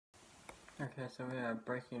Okay, so we have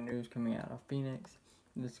breaking news coming out of Phoenix.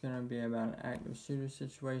 This is going to be about an active shooter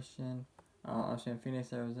situation in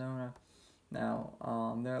Phoenix, Arizona. Now,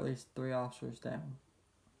 there are at least 3 officers down.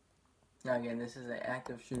 Now, again, this is an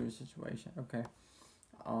active shooter situation, okay?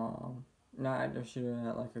 Not active shooter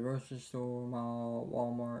at like a grocery store, mall,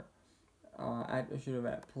 Walmart. Active shooter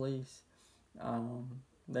at police.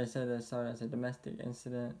 They said it started as a domestic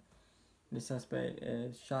incident. The suspect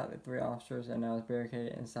is shot at 3 officers and now is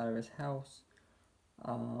barricaded inside of his house.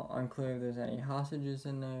 Unclear if there's any hostages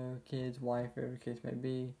in there, kids, wife, whatever the case may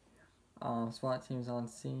be. SWAT teams on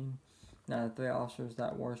scene. Now, the 3 officers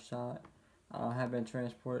that were shot have been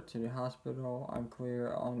transported to the hospital.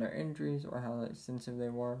 Unclear on their injuries or how extensive they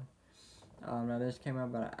were. Now, this came out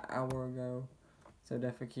about an hour ago, so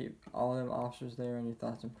definitely keep all them officers there in your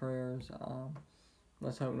thoughts and prayers.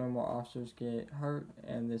 Let's hope no more officers get hurt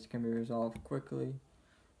and this can be resolved quickly.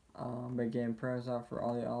 But again, prayers out for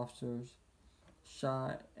all the officers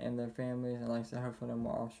shot and their families, and like I said, hopefully no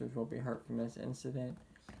more officers will be hurt from this incident.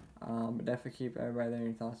 But definitely keep everybody there in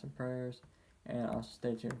your thoughts and prayers, and also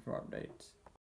stay tuned for updates.